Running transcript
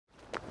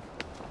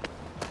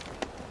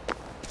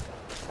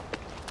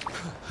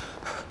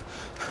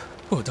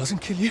Well, it doesn't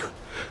kill you.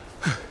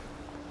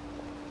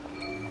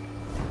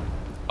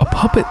 A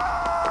puppet?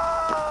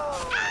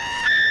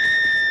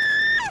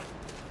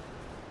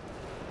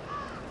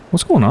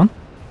 What's going on?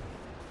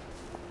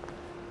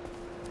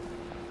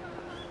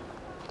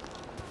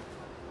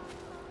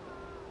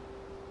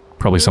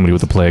 Probably somebody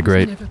with a plague,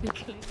 right?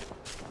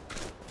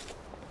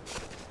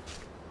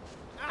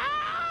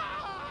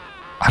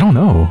 I don't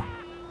know.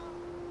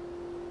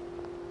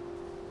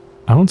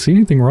 I don't see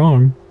anything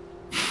wrong.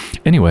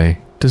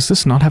 Anyway, does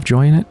this not have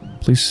joy in it?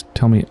 Please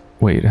tell me.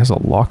 Wait, it has a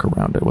lock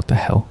around it. What the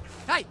hell?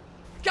 Hey,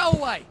 go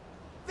away!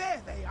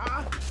 There they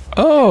are.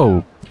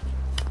 Oh!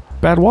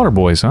 Bad water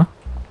boys, huh?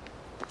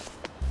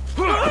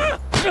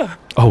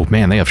 Oh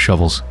man, they have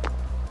shovels.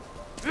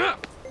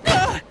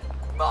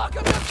 Mark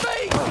of the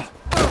feet!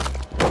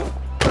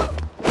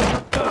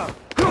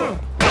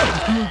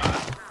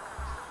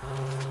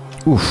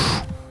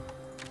 Oof.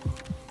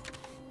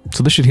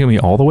 So this should heal me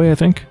all the way, I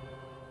think?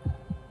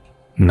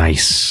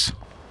 Nice.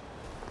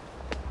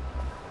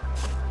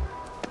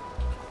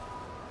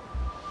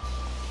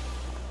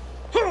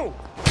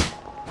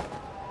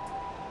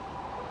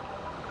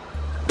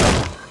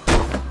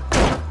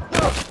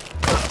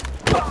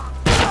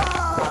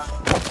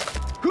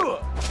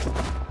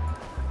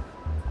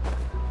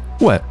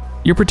 What?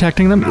 You're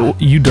protecting them?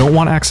 You don't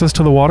want access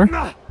to the water?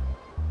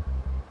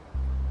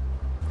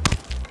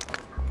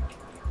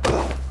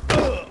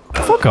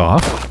 Fuck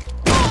off.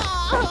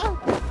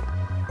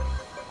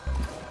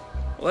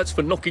 Well, that's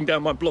for knocking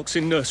down my blocks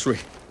in nursery.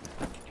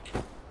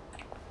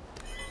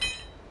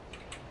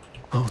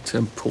 Oh,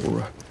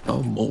 tempora.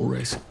 Oh,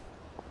 mores.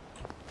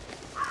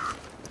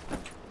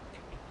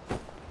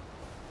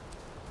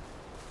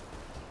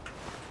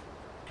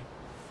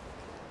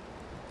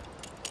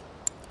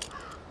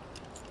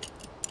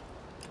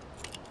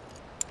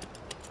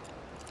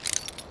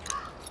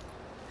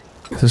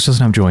 This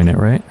doesn't have joy in it,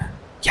 right?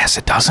 Yes,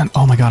 it doesn't.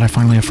 Oh my god, I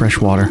finally have fresh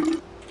water.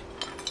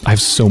 I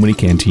have so many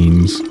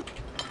canteens.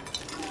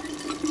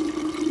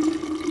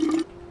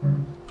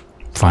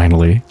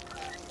 Finally.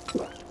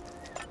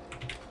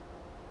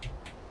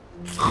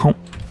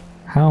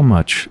 How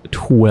much?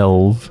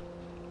 12.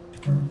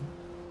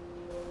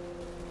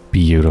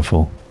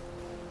 Beautiful.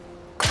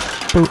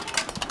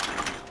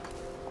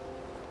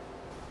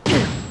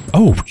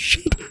 Oh,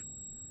 shit!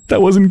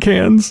 That wasn't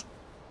cans.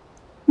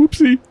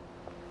 Whoopsie.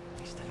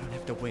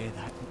 To wear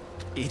that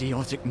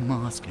idiotic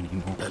mask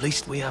anymore. At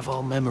least we have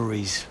our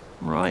memories,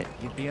 right?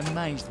 You'd be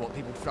amazed what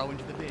people throw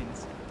into the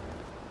bins.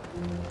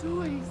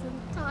 Toys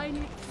and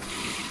tiny.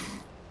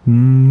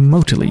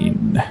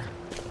 Motilene.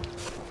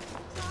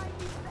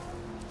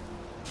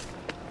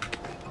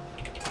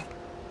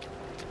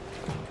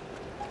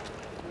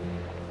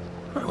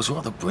 It was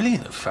rather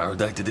brilliant of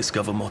Faraday to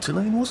discover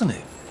Motilene, wasn't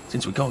it?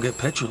 Since we can't get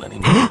petrol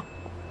anymore.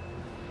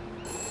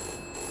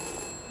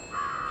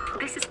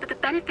 This is for the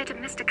benefit of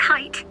Mr.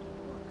 Kite.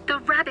 The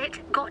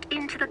rabbit got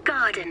into the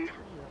garden.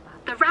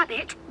 The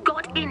rabbit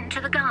got into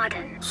the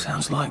garden.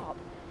 Sounds like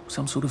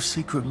some sort of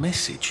secret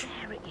message.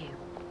 Stare at you,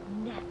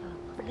 never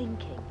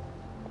blinking.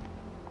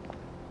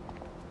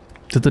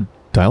 Did the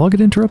dialogue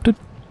get interrupted?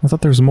 I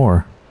thought there was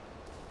more.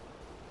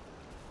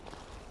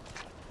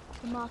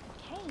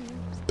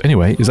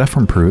 Anyway, is that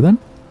from Peru then?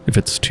 If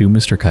it's to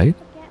Mr. Kite?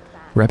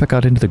 Rabbit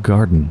got into the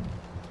garden.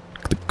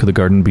 Could the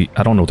garden be...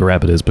 I don't know what the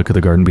rabbit is, but could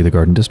the garden be the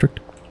garden district?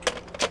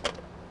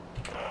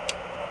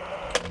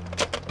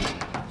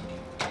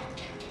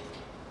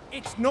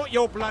 It's not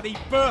your bloody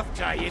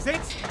birthday, is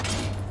it?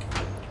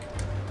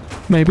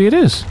 Maybe it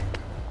is.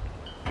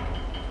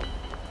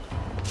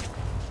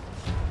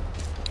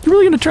 You're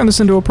really gonna turn this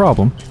into a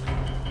problem?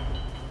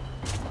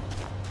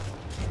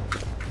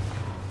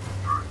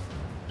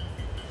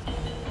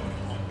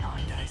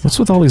 What's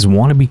with all these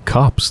wannabe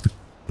cops?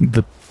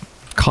 The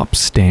cop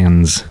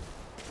stands.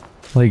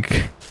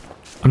 Like,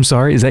 I'm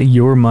sorry, is that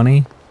your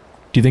money?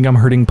 Do you think I'm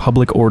hurting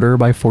public order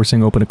by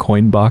forcing open a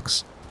coin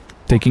box?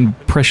 Taking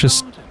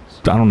precious,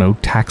 I don't know,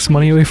 tax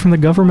money away from the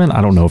government?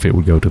 I don't know if it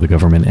would go to the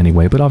government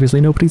anyway, but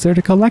obviously nobody's there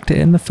to collect it,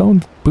 and the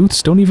phone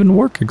booths don't even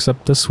work,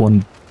 except this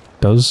one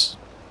does.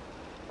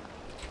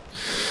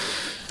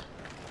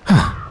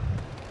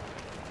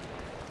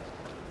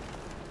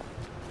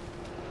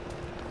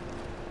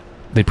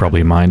 They'd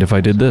probably mind if I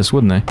did this,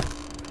 wouldn't they?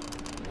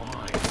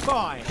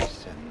 Fine.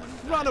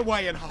 Run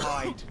away and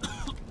hide.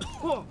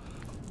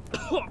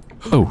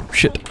 Oh,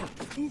 shit.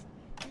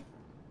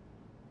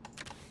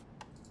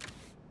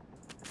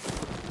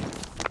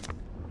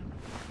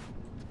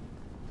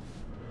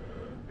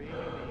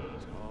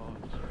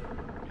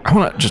 I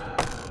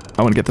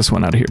wanna get this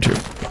one out of here too.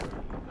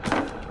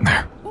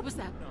 There. What was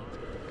that?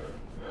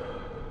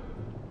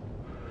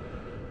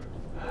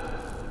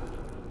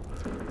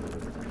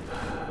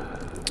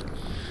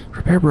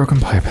 Repair broken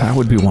pipe, that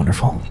would be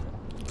wonderful.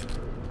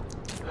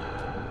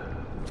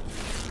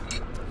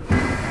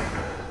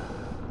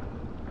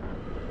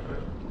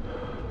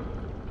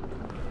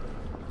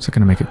 Is that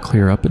gonna make it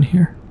clear up in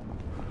here?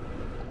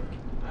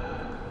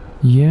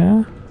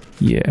 Yeah?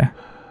 Yeah.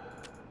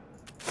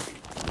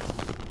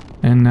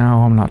 And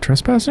now I'm not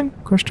trespassing?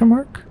 Question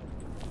mark?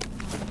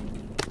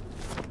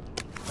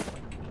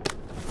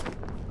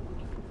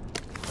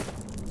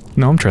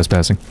 No, I'm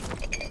trespassing.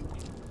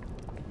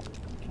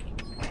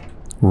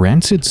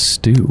 Rancid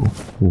stew.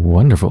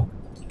 Wonderful.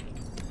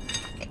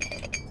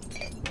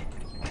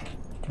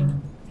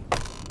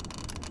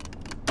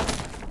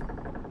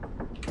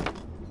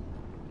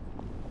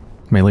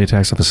 Melee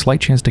attacks have a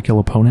slight chance to kill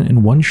opponent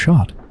in one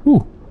shot.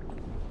 Ooh.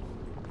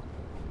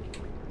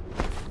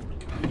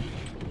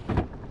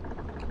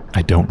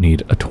 I don't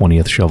need a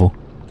 20th shovel.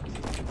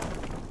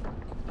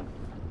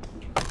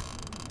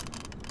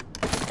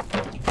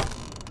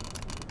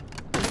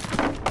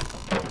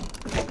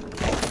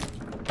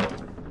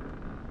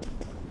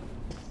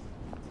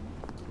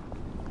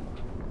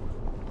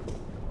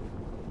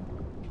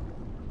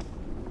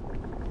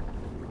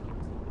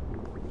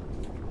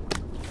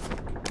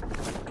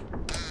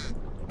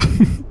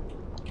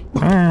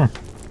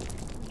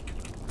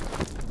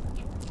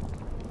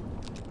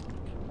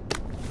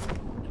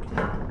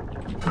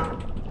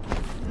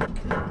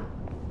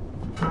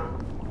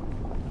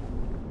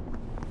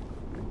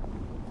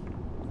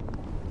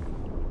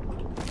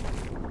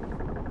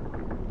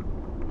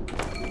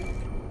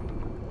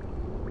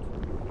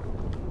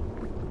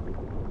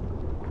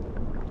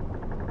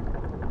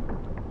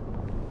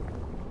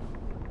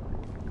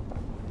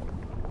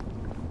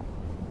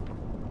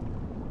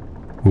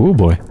 Oh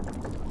boy.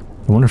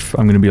 I wonder if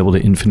I'm going to be able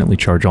to infinitely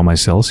charge all my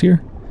cells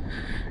here.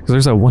 Because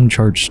there's that one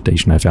charge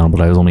station I found,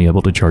 but I was only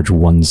able to charge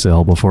one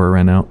cell before it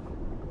ran out.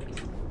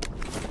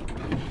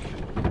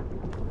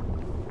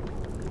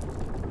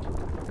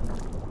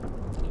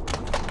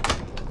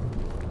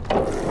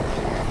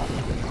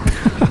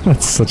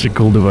 That's such a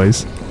cool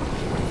device.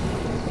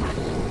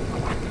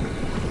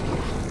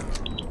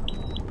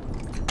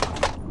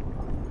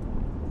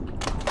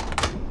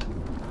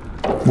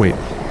 Wait.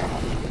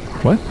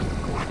 What?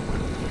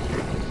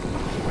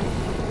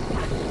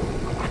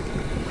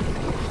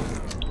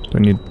 Do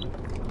I need...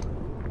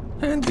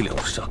 Handy little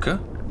sucker.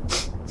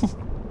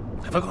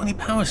 Have I got any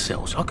power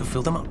cells? I could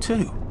fill them up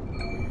too.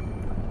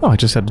 Oh, I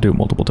just had to do it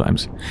multiple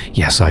times.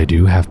 Yes, I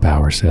do have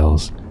power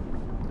cells.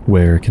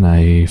 Where can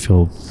I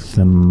fill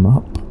them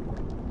up?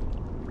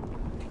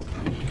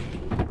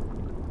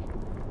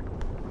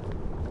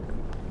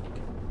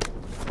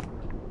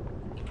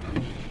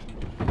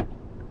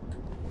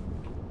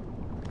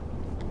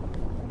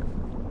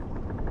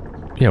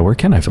 Yeah, where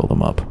can I fill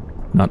them up?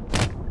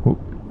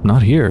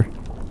 Not here.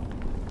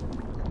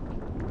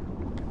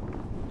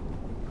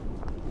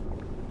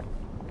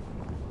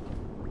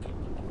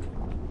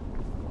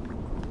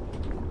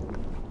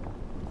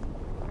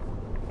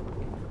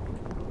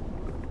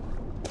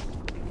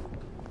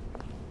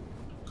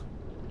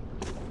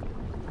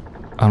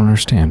 I don't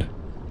understand.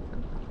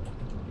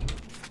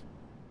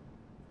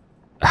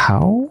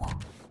 How?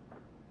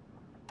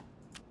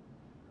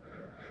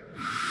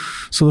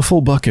 So the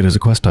full bucket is a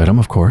quest item,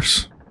 of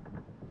course.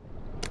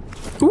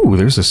 Ooh,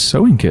 there's a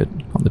sewing kit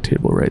on the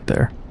table right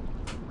there.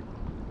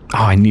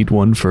 Oh, I need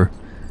one for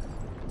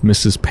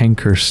Mrs.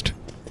 Pankhurst.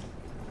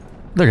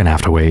 They're gonna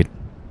have to wait.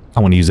 I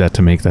want to use that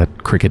to make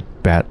that cricket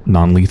bat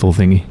non-lethal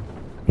thingy.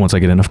 Once I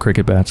get enough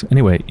cricket bats.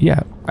 Anyway,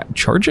 yeah,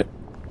 charge it?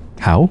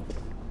 How?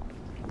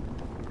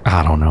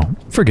 I don't know.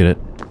 Forget it.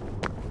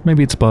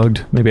 Maybe it's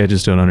bugged. Maybe I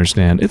just don't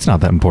understand. It's not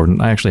that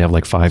important. I actually have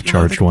like 5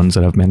 charged ones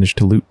that I've managed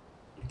to loot.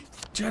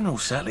 General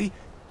Sally,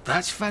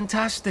 that's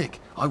fantastic.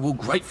 I will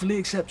gratefully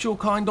accept your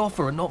kind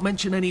offer and not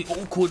mention any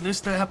awkwardness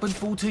that happened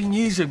 14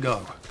 years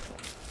ago.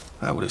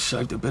 That would have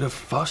saved a bit of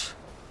fuss.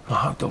 I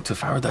hope Dr.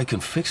 Faraday can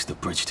fix the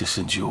bridge to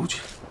St. George.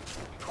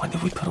 When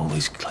did we put all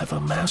these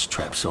clever mouse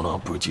traps on our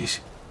bridges?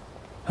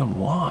 And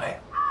why?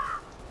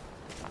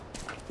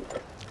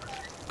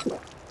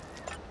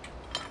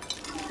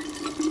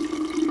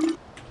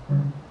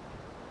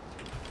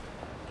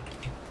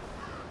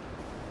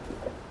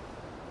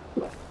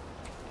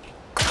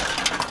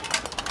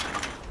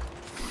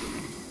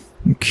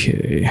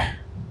 Okay.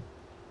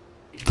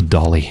 The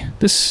dolly.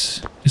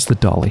 This is the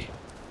dolly.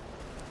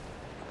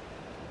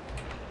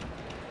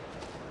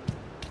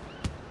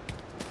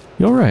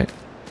 You alright?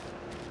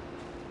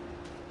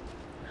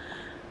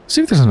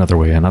 See if there's another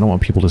way in. I don't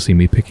want people to see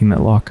me picking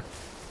that lock.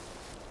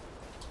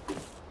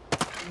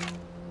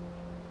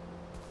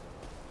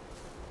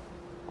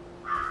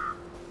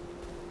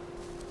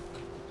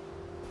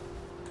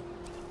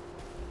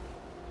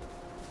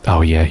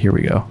 Oh yeah, here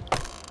we go.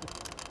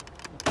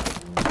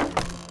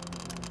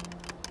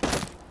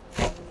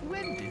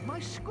 When did my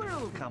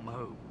squirrel come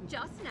home?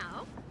 Just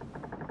now.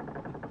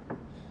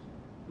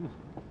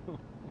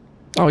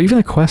 Oh, even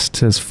the quest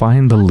says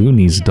find the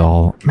Loonies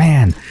doll.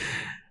 Man,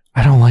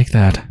 I don't like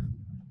that.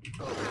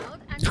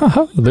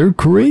 Haha, they're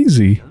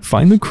crazy.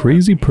 Find the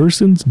crazy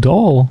person's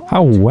doll.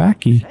 How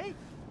wacky. Hey,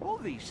 all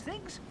these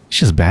things? It's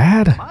just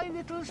bad. My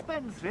little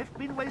spendthrift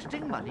been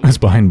wasting money. It's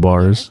behind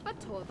bars. But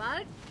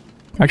Torvald,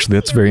 Actually,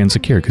 that's very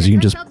insecure because you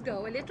can just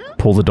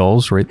pull the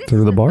dolls right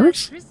through the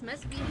bars.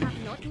 Christmas we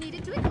have not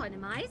needed to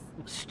economize.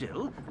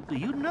 Still,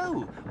 you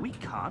know, we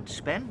can't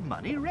spend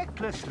money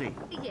recklessly.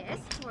 Yes,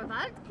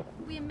 Torvald,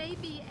 we may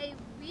be a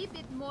wee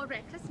bit more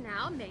reckless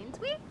now, mayn't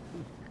we?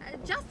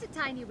 Just a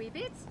tiny wee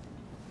bit.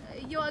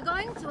 you are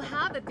going to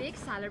have a big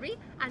salary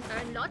and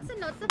earn lots and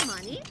lots of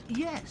money?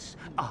 Yes,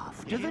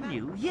 after the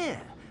new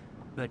year.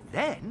 But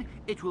then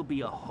it will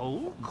be a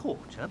whole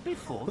quarter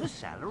before the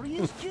salary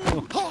is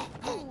due.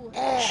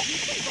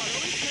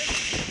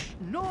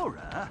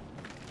 Nora,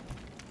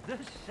 the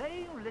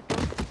same little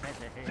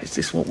featherhead. Is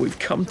this what we've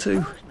come to?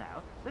 Suppose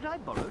now that I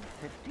borrowed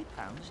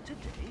 £50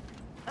 today,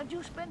 and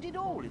you spent it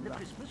all in the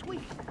Christmas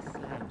week.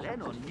 And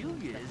then on New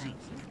Year's Eve,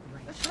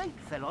 a slate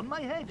fell on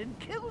my head and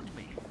killed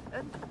me.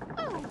 And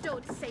Oh,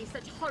 don't say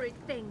such horrid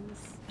things.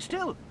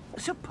 still,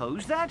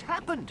 suppose that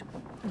happened.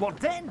 What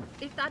then?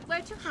 If that were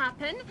to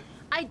happen,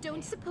 I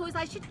don't suppose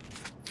I should...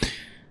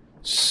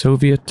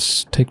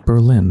 Soviets take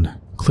Berlin.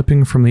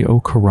 Clipping from the Au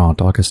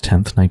Courant, August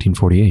 10th,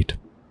 1948.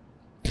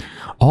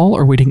 All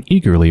are waiting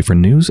eagerly for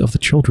news of the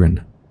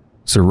children.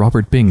 Sir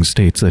Robert Byng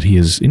states that he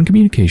is in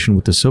communication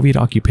with the Soviet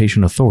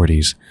occupation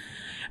authorities,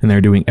 and they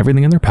are doing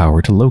everything in their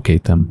power to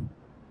locate them.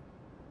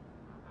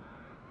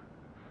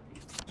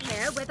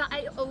 care whether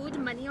I owed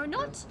money or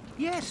not?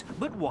 Yes,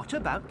 but what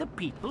about the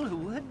people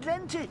who had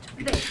lent it?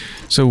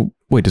 So,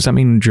 wait, does that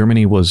mean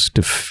Germany was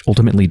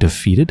ultimately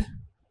defeated?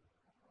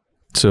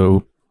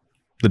 So,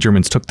 the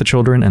Germans took the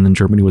children, and then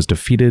Germany was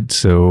defeated,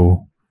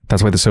 so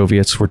that's why the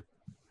Soviets were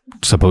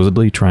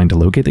supposedly trying to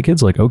locate the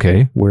kids? Like,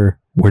 okay, where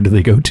did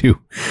they go to?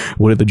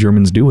 What did the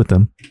Germans do with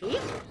them?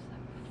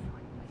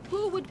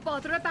 Who would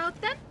bother about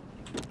them?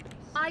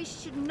 I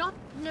should not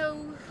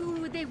know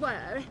who they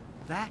were.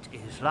 That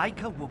is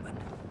like a woman.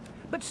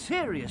 But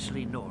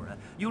seriously, Nora,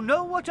 you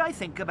know what I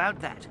think about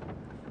that.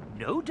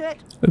 No debt.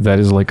 That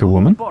is like a or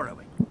woman?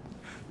 borrowing.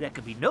 There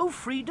can be no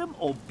freedom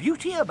or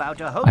beauty about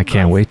a home I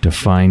can't life wait to that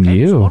find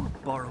depends you. on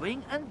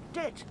borrowing and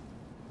debt.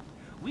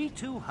 We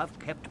two have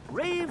kept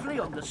bravely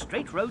on the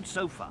straight road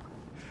so far,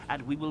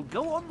 and we will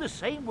go on the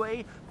same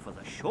way for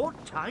the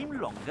short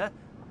time longer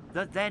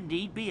that there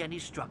need be any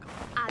struggle.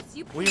 As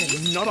you We're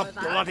please, not a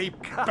Oliver. bloody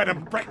bed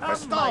and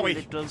breakfast, Come, are my we?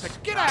 little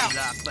Get out!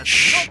 Skylark, but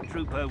not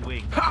Trooper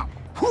Wing.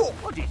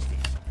 What is this?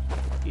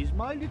 Is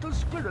my little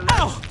squirrel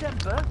out of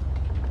temper?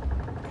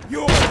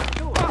 You!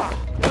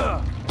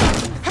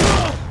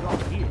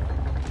 Not here.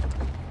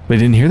 They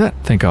didn't hear that?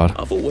 Thank God.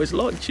 I've always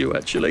liked you,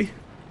 actually.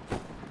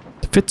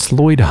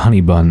 Fitzloyd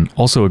Honeybun,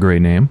 also a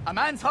great name. A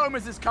man's home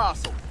is his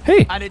castle,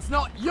 Hey, and it's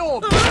not your...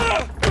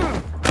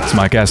 it's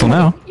my castle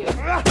now.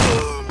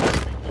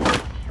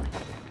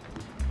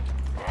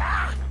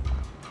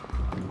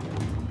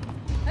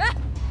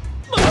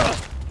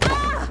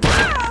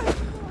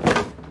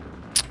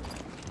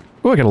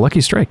 Oh, I got a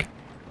lucky strike.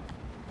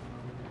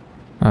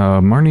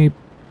 Marnie,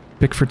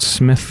 Bickford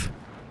Smith,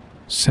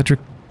 Cedric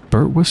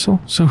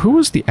Burtwhistle? So who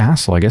was the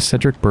asshole? I guess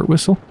Cedric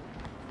Burtwhistle?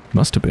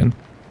 Must have been.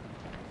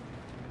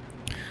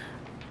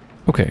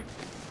 Okay.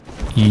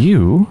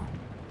 You...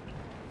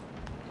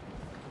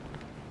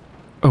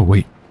 Oh,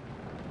 wait.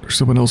 There's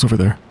someone else over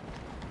there.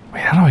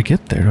 Wait, how do I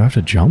get there? Do I have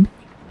to jump?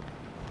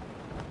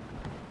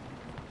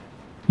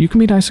 You can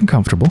be nice and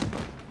comfortable.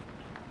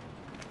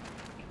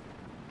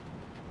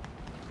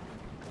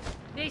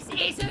 This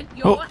isn't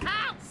your Oh.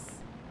 house!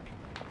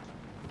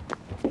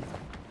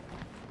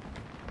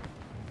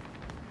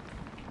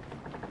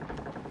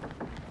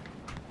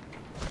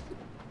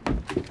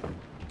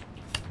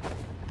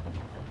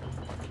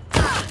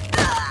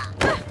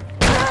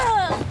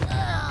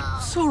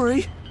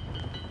 Sorry.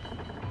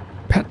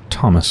 Pat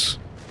Thomas.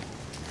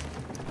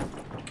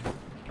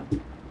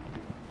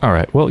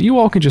 Alright, well, you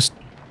all can just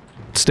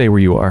stay where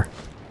you are.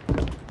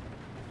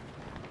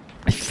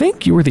 I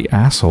think you were the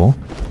asshole.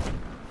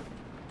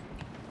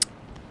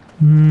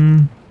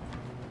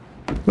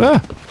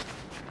 Ah!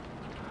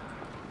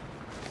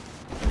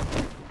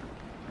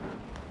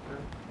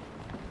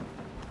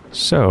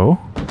 So,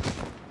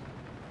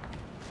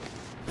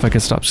 if I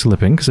could stop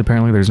slipping, because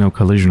apparently there's no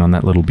collision on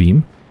that little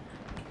beam.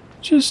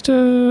 Just,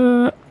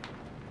 whoop!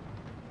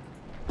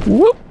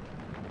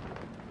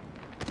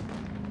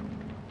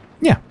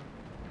 Yeah.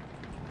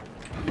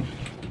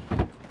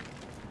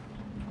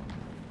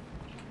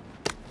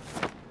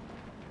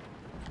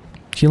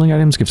 Healing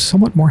items give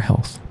somewhat more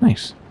health.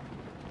 Nice.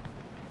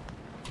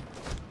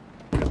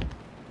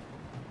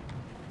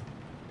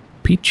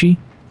 Peachy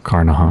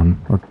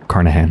Carnahan, or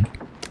Carnahan.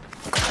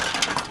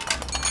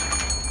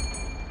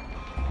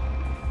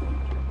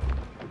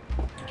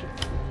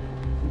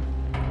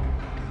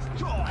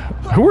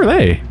 Who are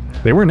they?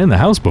 They weren't in the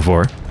house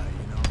before.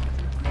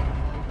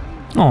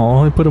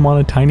 Oh, they put him on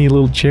a tiny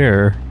little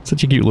chair.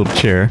 Such a cute little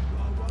chair.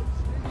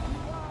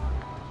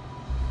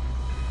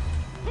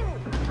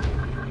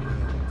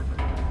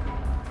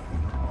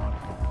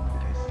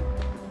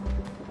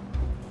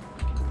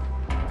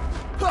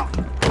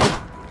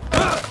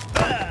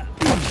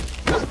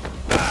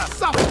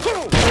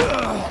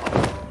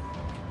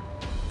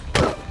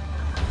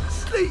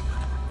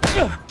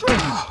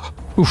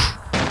 Oof.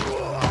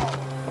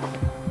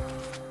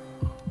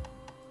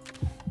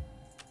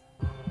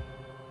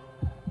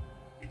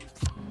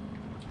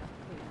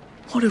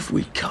 What have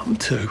we come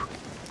to?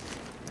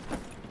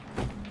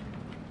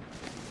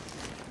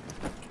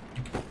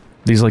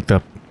 These like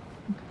the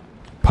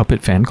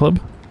puppet fan club?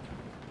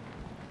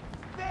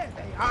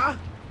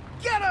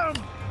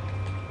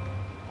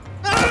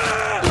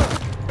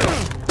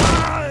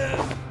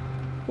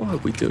 Why are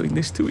we doing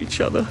this to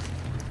each other?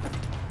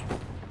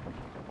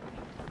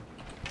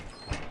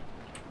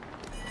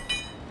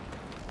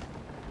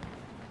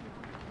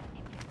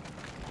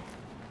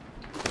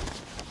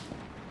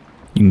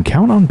 You can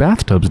count on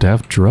bathtubs to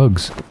have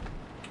drugs.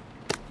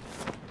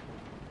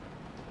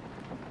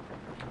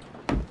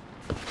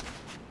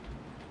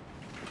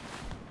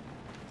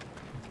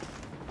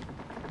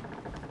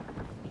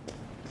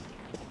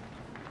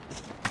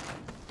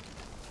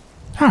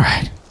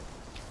 Alright.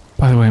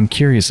 By the way, I'm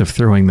curious if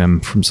throwing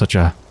them from such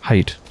a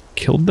height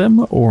killed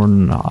them or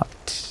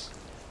not.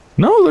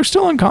 No, they're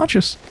still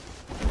unconscious.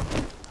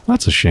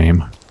 That's a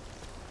shame.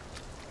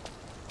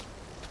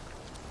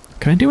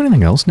 Can I do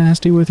anything else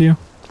nasty with you?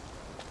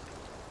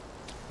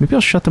 Maybe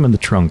I'll shut them in the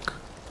trunk.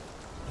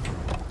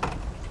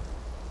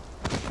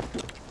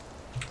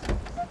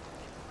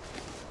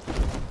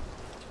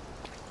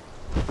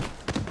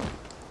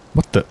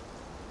 What the...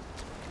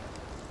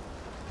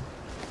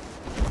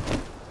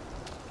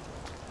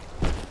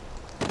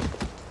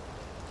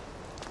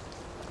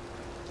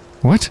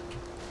 What?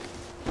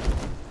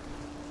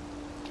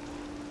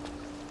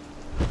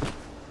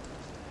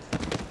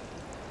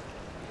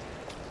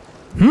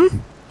 Hmm?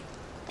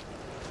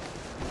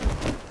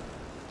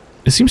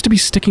 It seems to be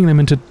sticking them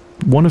into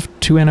one of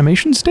two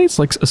animation states,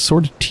 like a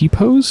sort of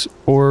T-pose,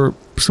 or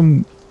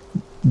some...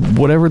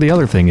 whatever the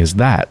other thing is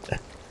that.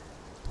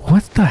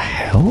 What the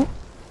hell?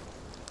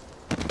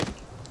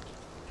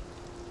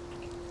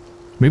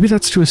 Maybe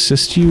that's to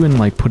assist you in,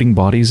 like, putting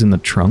bodies in the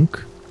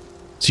trunk?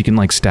 So you can,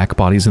 like, stack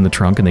bodies in the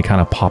trunk and they kind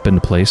of pop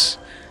into place.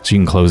 So you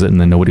can close it and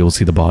then nobody will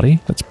see the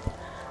body? That's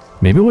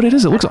maybe what it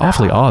is. It looks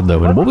awfully odd,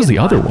 though. And what was the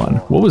other one?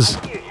 What was...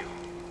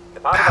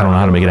 I don't know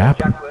how to make it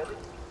happen.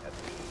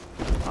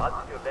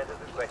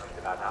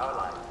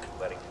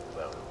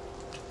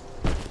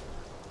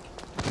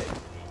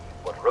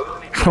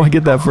 How do I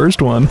get that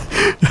first one?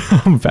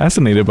 I'm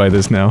fascinated by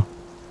this now.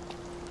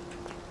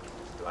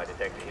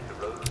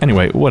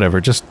 Anyway, whatever.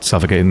 Just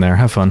suffocate in there.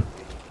 Have fun.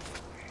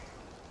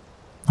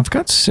 I've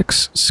got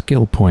 6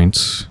 skill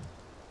points.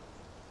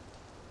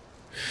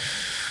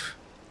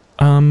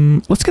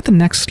 Let's get the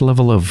next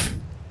level of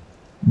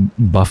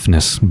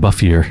buffness,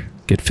 buffier.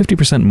 Get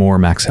 50% more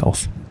max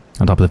health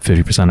on top of the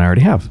 50% I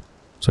already have.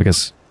 So I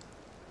guess...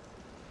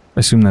 I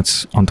assume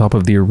that's on top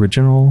of the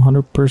original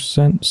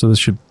 100%, so this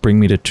should bring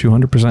me to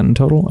 200% in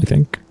total, I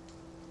think.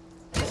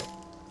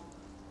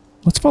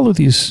 Let's follow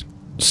these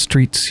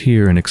streets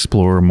here and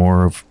explore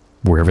more of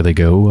wherever they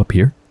go up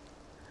here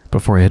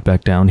before I head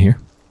back down here.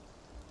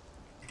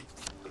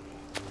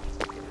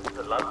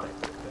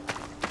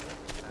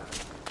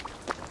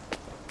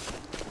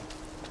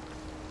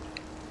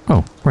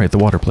 Oh, right, the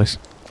water place.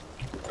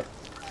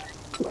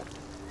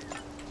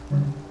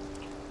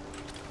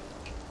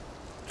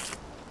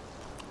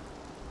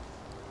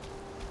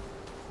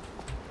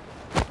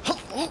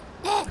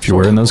 If you're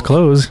wearing those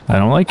clothes, I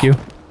don't like you.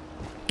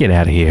 Get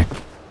out of here.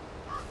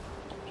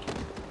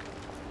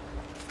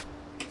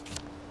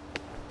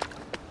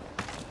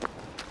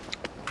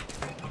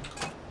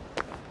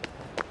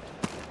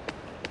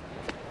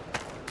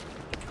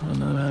 I don't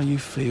know how you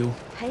feel.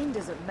 Pain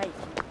doesn't make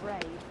you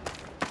brave.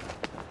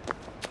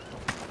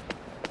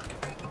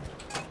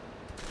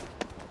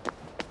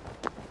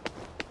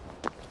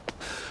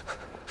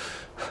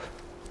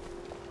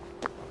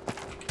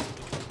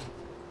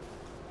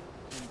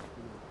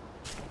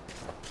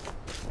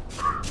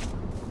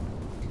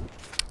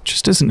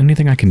 Just isn't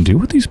anything I can do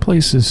with these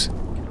places.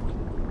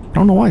 I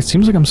don't know why. It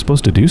seems like I'm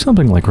supposed to do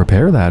something like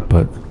repair that,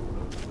 but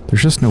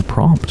there's just no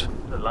prompt.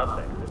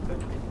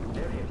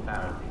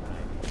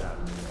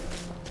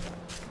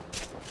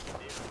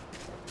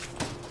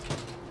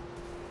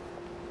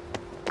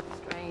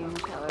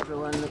 Strange how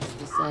everyone looks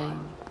the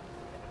same.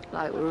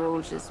 Like we're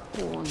all just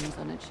pawns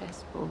on a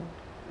chessboard.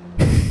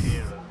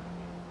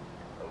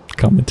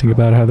 Commenting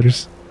about how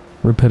there's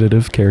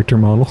repetitive character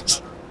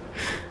models.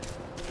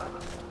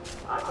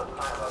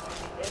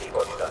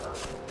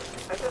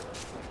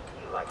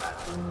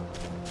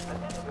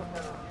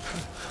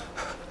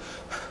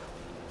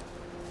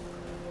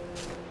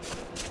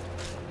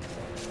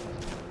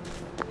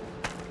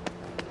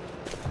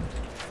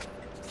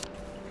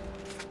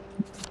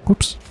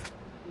 Whoops.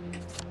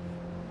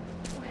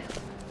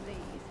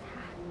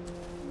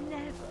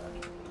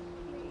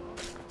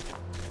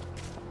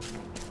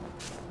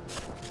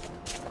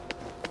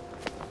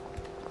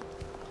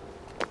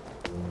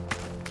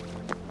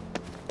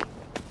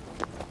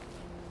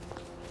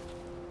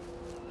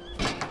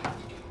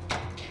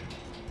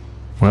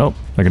 Well,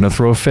 they're gonna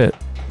throw a fit.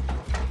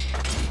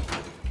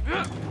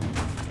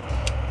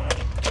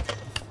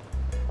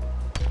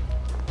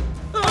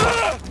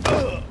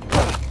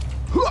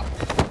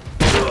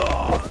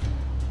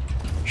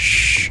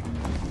 Shh.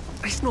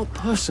 It's not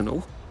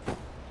personal.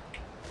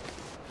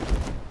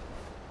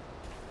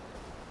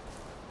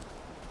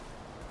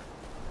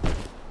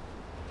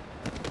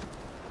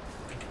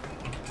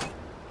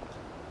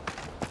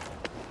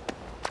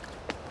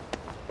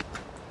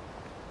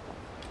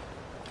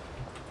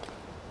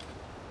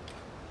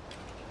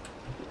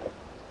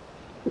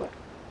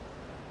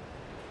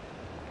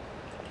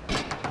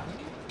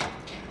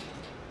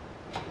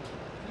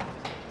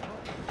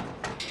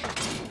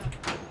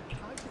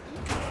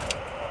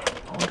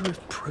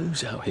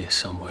 crews out here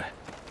somewhere.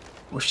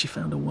 What if she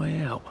found a way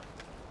out?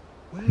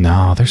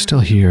 No, they're still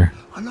here.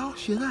 I'll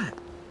ask you that.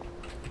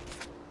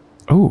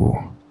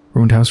 Oh,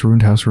 ruined house,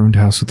 ruined house, ruined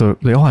house. So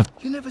they all have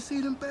You never see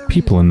them buried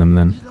people in them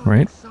then,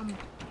 right?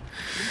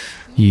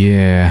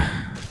 Yeah.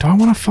 Do I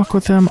want to fuck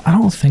with them? I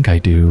don't think I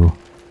do.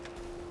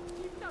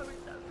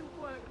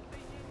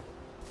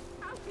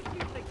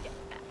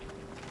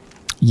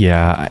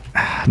 Yeah,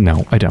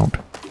 no, I don't.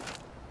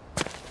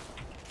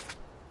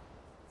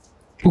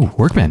 Ooh,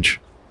 workbench.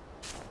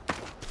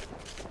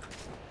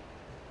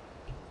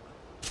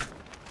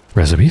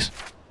 Recipes?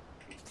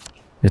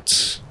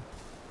 Is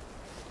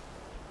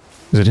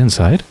it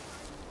inside?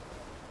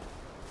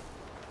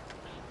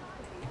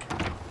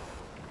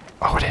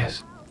 Oh, it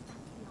is.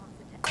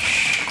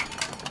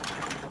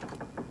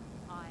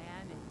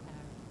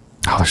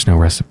 Oh, there's no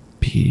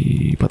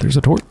recipe, but there's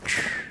a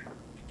torch.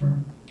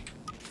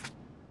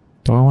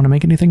 Do I want to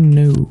make anything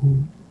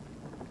new?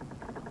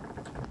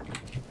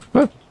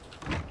 Oh.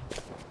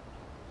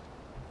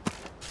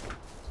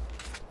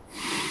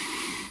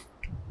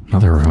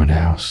 Another ruined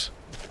house.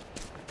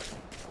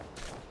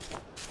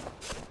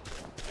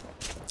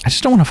 I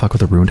just don't want to fuck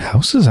with the ruined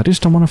houses. I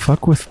just don't want to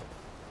fuck with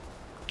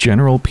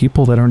general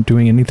people that aren't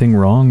doing anything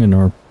wrong and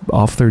are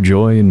off their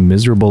joy and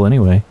miserable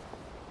anyway.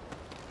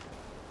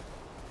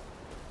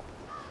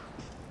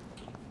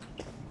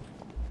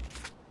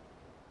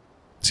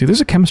 See,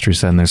 there's a chemistry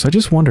set in there, so I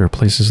just wonder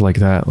places like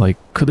that, like,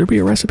 could there be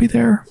a recipe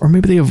there? Or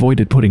maybe they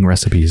avoided putting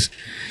recipes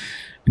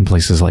in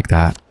places like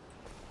that.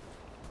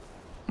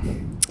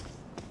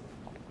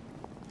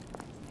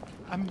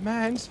 A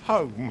man's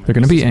home. They're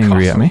gonna be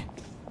angry at me,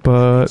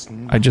 but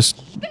I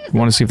just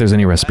want to see if there's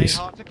any recipes.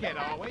 Hard to get,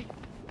 are we?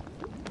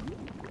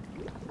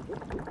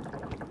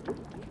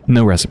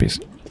 No recipes.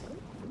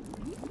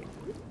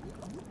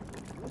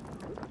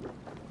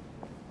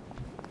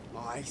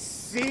 I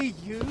see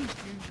you, you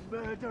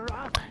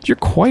murderer. You're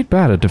quite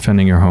bad at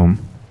defending your home.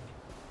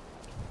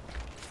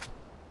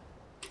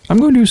 I'm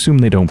going to assume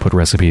they don't put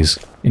recipes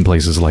in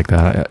places like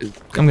that.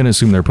 I'm going to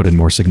assume they're put in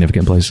more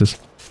significant places.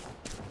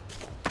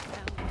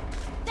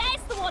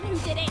 There's the one who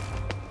did it.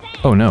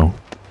 Oh no.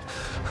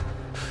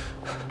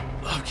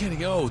 I'm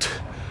getting old.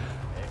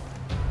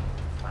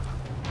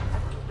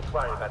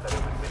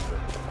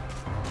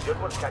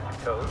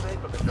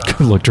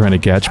 Good luck trying to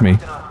catch me.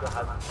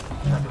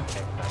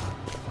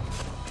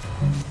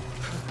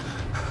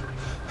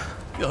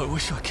 I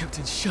wish I kept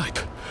in shape.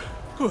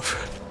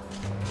 Oof.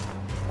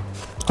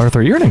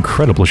 Arthur, you're in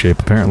incredible shape,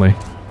 apparently.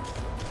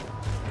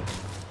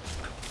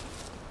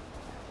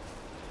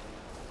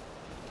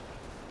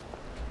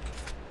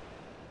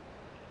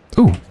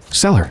 Ooh,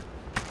 cellar.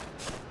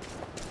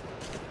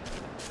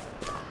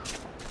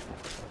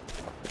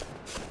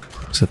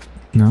 Is it?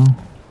 No,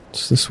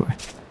 it's this way.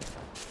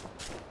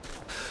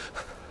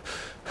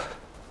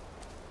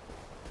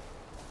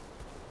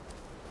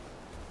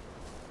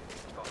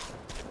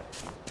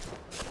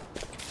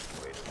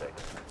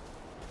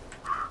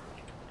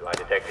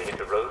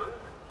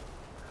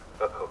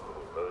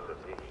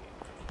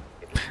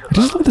 I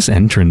just love this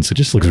entrance. It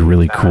just looks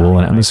really cool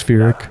and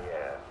atmospheric.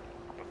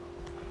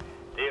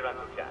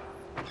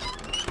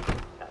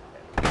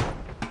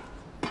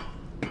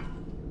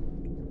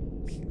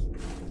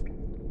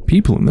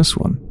 People in this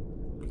one.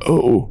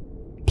 Oh,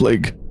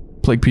 plague.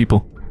 Plague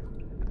people.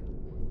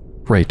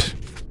 Right.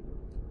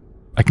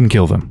 I can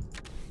kill them.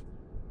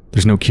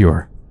 There's no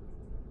cure.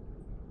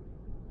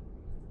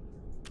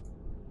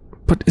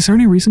 But is there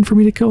any reason for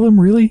me to kill them,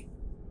 really?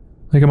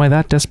 Like, am I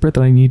that desperate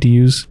that I need to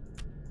use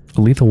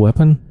a lethal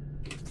weapon?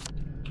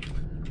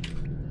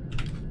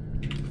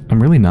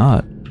 I'm really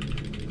not.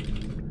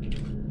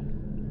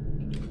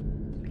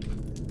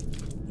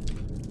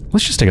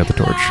 Let's just take out the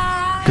torch,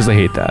 because I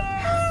hate that.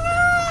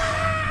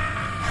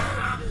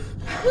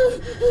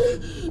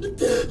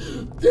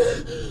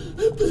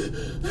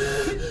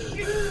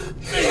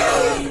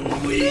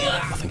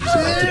 I think he's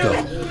about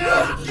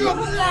to go.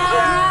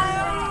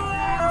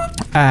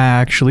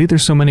 Actually,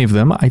 there's so many of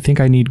them, I think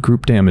I need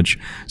group damage.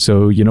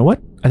 So, you know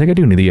what? I think I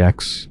do need the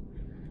axe.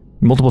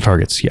 Multiple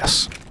targets,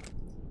 yes.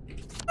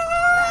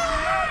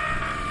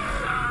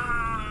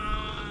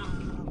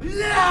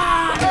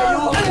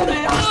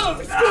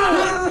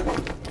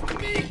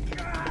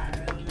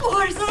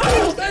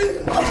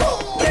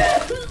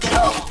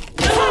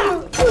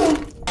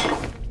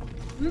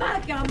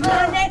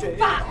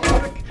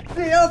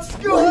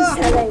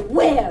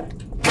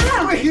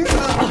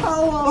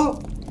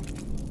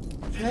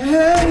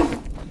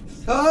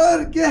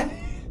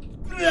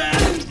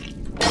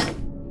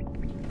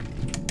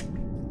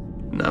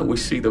 Now we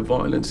see the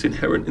violence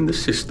inherent in the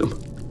system.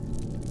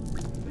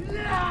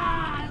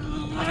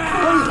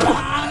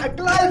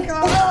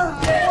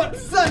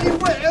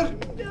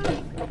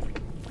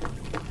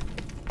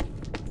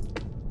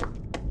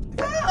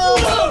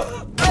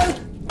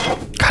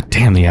 God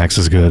damn, the axe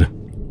is good.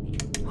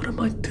 What am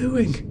I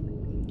doing?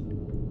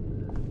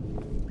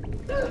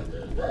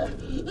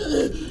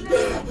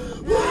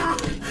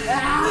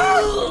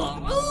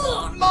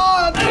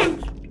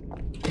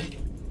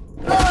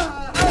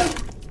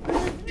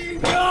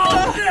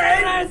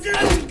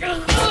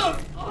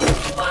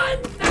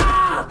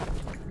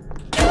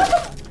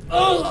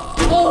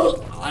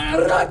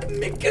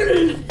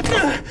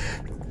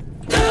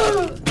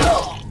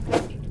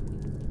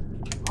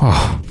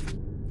 Oh.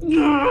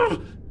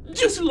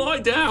 Just lie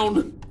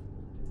down.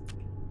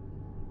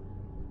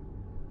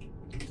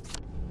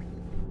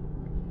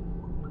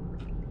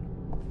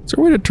 Is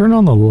there a way to turn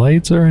on the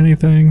lights or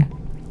anything?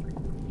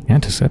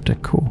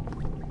 Antiseptic, cool.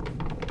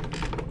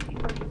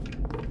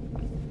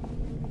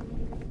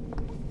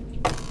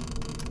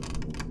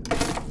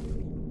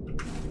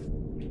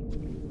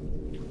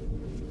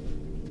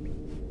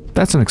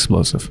 That's an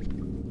explosive.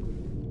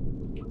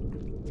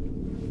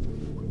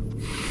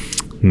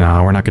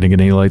 No, we're not going to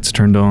get any lights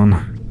turned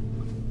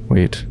on.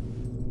 Wait.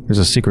 There's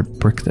a secret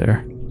brick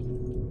there.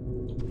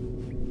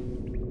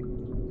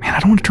 Man, I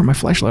don't want to turn my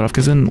flashlight off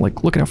because then,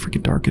 like, look at how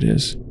freaking dark it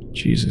is.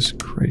 Jesus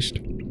Christ.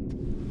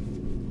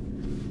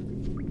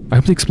 I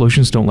hope the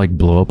explosions don't, like,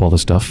 blow up all the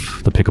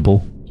stuff. The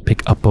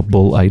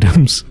pick-upable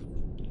items.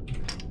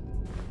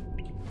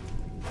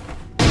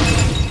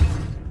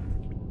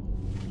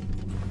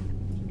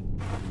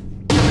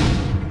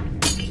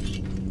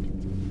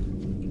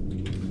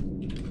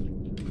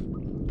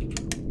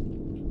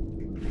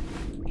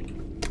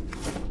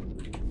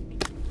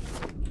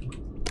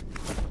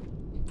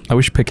 I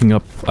wish picking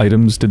up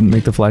items didn't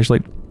make the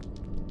flashlight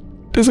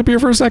disappear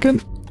for a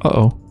second.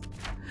 Uh-oh.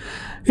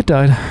 It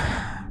died.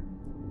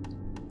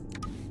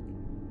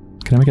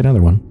 Can I make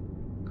another one?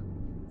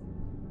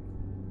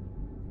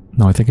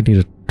 No, I think I need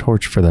a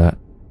torch for that.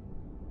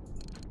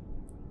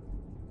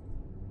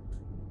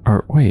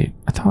 Or wait,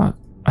 I thought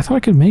I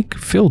could make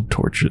filled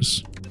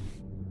torches.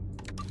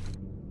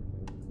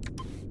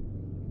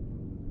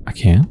 I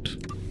can't?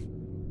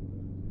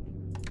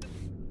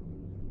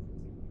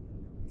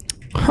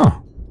 Huh.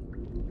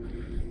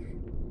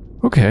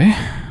 Okay.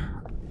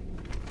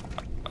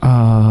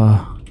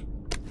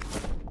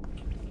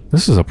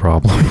 This is a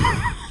problem.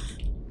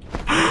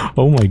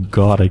 Oh my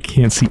god, I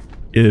can't see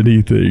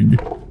anything.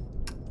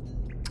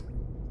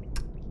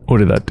 What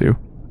did that do?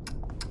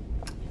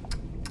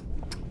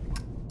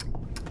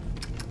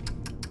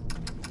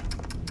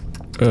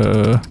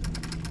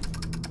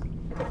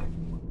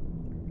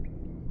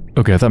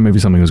 Okay, I thought maybe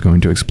something was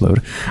going to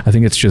explode. I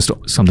think it's just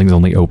something's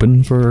only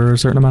open for a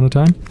certain amount of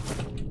time.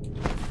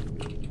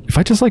 If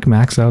I just, like,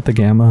 max out the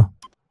gamma...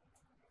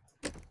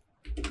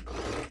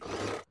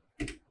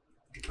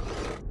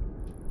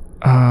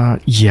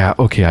 yeah,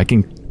 okay, I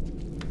can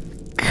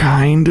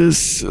kinda,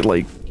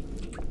 like...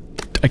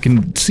 I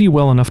can see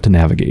well enough to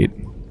navigate.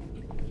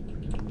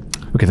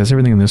 Okay, that's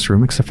everything in this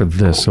room except for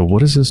this, so what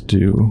does this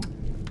do?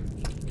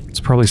 It's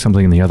probably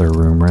something in the other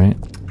room, right?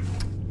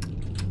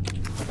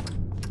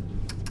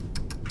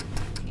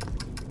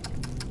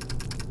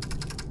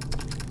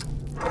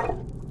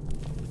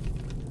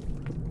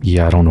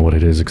 Yeah, I don't know what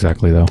it is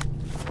exactly, though.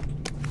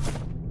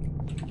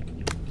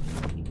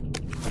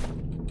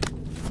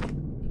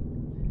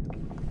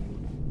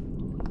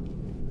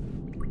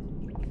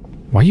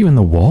 Why are you in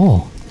the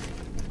wall?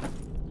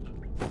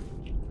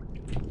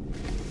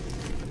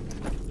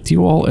 Do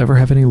you all ever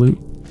have any loot?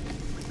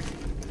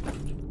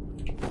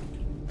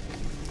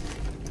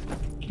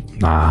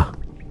 Nah.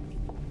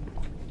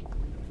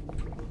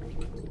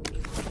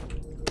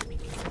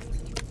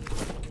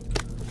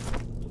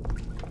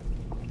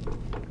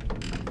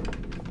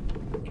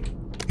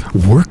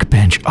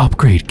 Workbench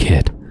upgrade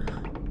kit.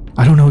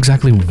 I don't know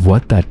exactly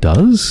what that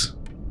does.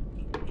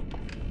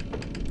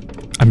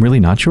 I'm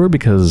really not sure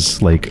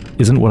because, like,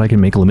 isn't what I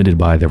can make limited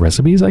by the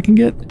recipes I can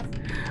get?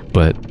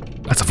 But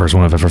that's the first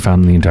one I've ever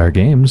found in the entire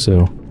game,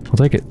 so I'll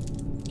take it.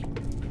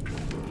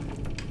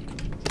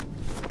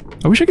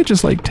 I wish I could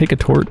just, like, take a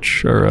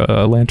torch, or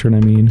a lantern,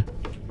 I mean.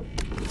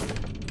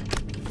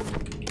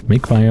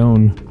 Make my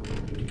own.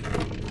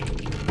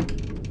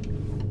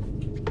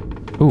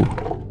 Ooh.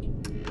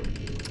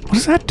 What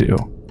does that do?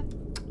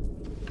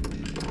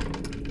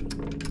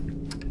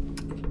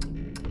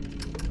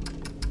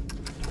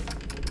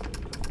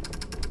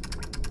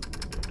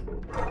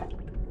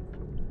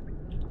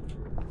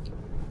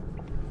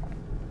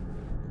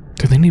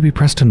 Do they need to be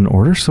pressed in an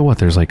order? So what,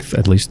 there's like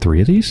at least 3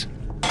 of these?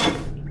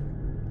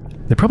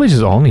 They probably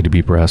just all need to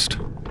be pressed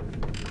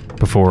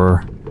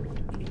before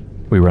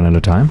we run out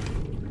of time.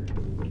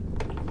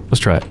 Let's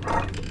try it.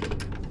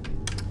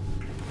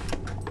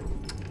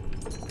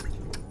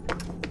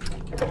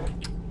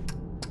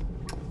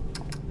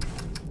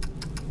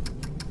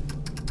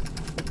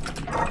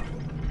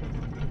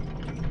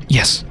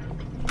 Yes.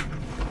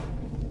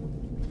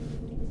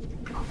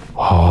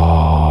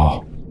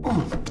 Oh.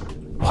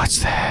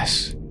 What's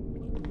this?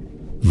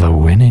 The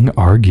winning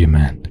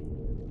argument.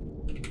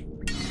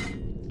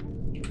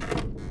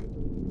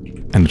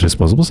 And a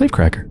disposable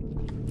safecracker.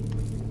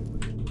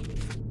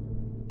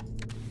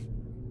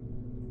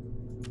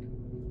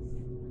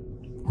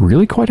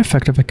 Really quite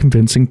effective at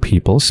convincing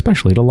people,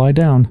 especially to lie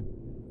down.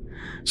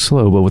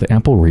 Slow, but with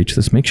ample reach,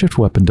 this makeshift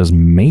weapon does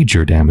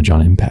major damage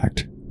on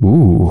impact.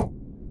 Ooh.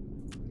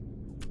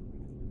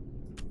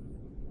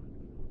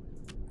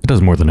 It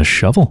does more than a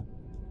shovel.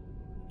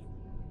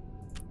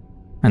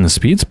 And the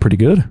speed's pretty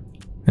good.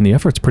 And the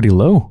effort's pretty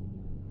low.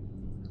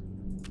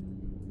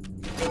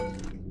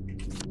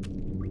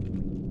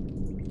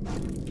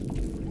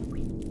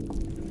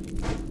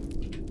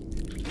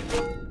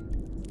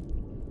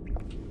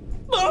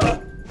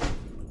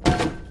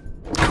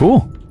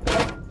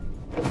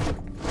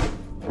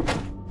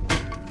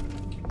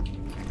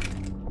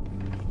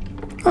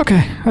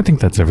 Okay, I think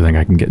that's everything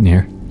I can get in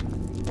here.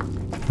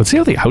 Let's see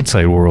how the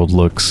outside world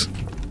looks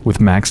with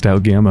maxed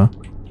out gamma.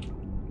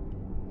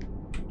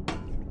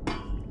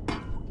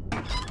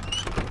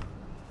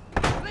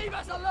 Leave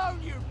us alone,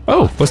 you.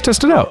 Oh, let's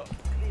test it out.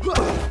 Leave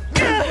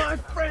my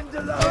friend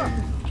alone.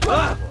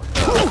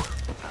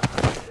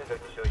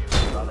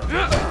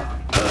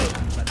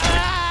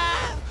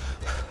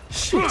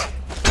 Shit.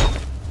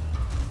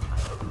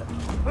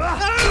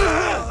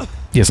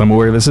 Yes, I'm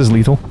aware this is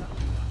lethal.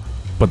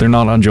 But they're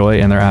not on Joy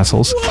and they're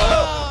assholes.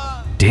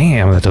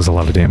 Damn, that does a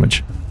lot of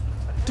damage.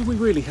 Do we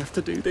really have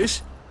to do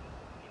this?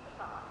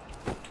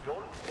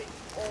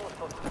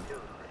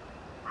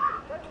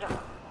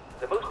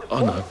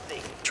 I know.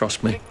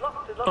 Trust me.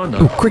 I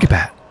know. Ooh, cricket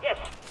bat.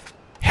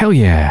 Hell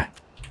yeah.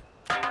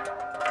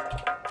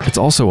 It's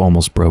also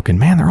almost broken.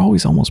 Man, they're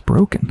always almost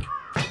broken.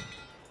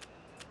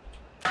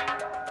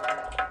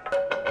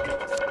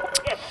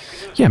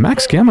 Yeah,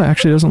 max gamma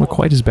actually doesn't look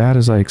quite as bad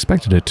as I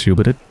expected it to,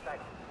 but it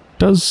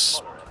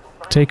does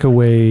take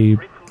away,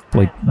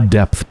 like,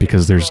 depth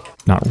because there's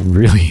not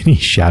really any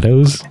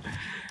shadows.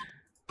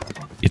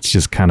 It's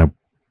just kind of...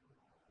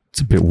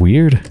 it's a bit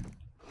weird.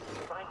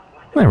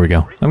 There we go.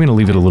 I'm going to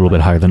leave it a little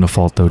bit higher than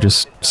default, though,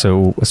 just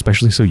so...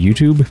 especially so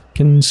YouTube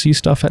can see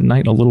stuff at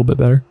night a little bit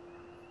better.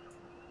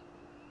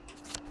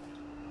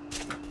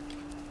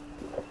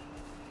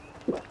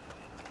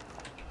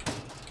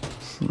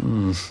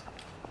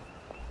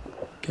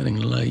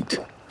 Getting late.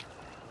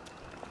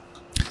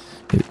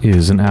 It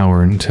is an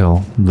hour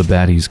until the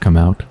baddies come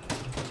out.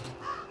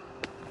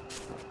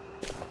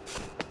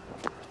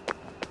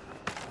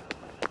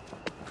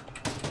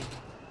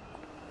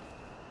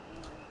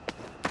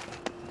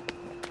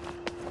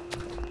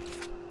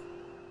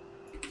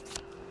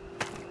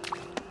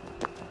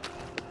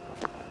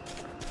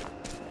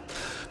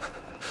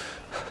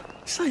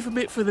 Save a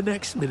bit for the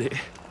next minute.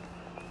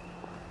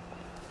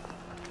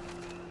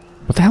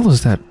 What the hell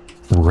is that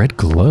red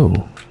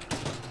glow?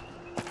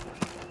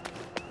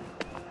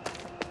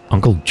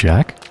 Uncle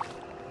Jack?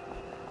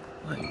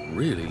 They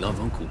really love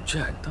Uncle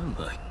Jack, don't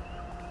they?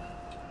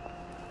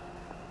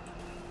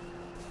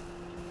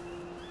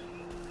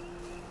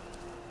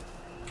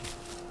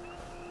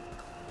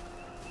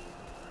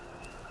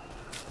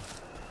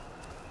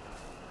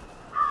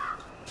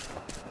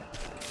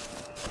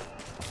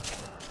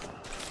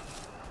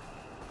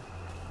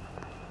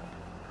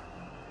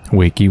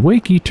 Wakey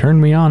wakey,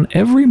 turn me on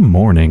every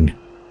morning.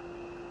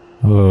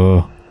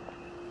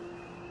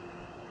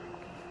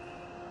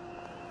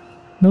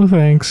 No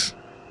thanks.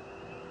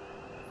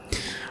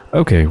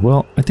 Okay,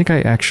 well, I think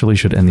I actually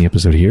should end the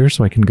episode here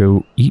so I can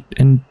go eat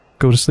and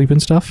go to sleep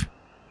and stuff.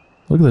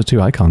 Look at those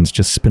two icons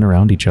just spin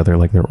around each other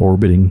like they're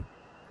orbiting.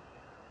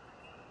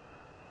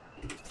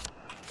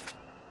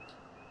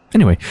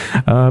 Anyway,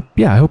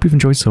 yeah, I hope you've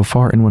enjoyed so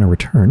far, and when I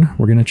return,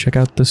 we're going to check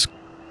out this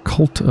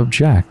Cult of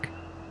Jack.